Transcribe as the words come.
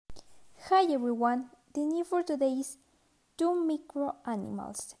Hi everyone, the news for today is two micro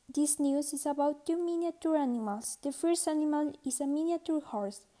animals. This news is about two miniature animals. The first animal is a miniature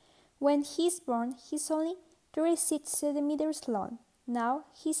horse. When he is born, he is only 36 centimeters long. Now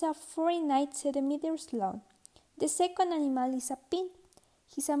he is 49 centimeters long. The second animal is a pig.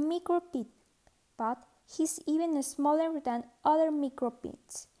 He's a micro pig, but he's even smaller than other micro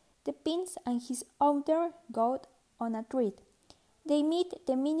pigs. The pig and his owner go on a trip. They meet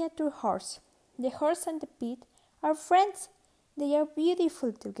the miniature horse. The horse and the pig are friends. They are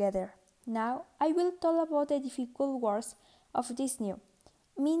beautiful together. Now I will tell about the difficult words of this new.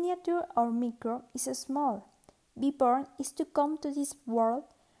 Miniature or micro is small. Be born is to come to this world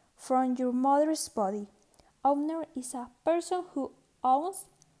from your mother's body. Owner is a person who owns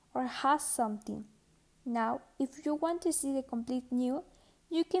or has something. Now, if you want to see the complete news,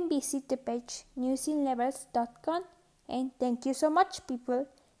 you can visit the page newsinlevels.com. And thank you so much, people.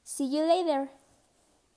 See you later.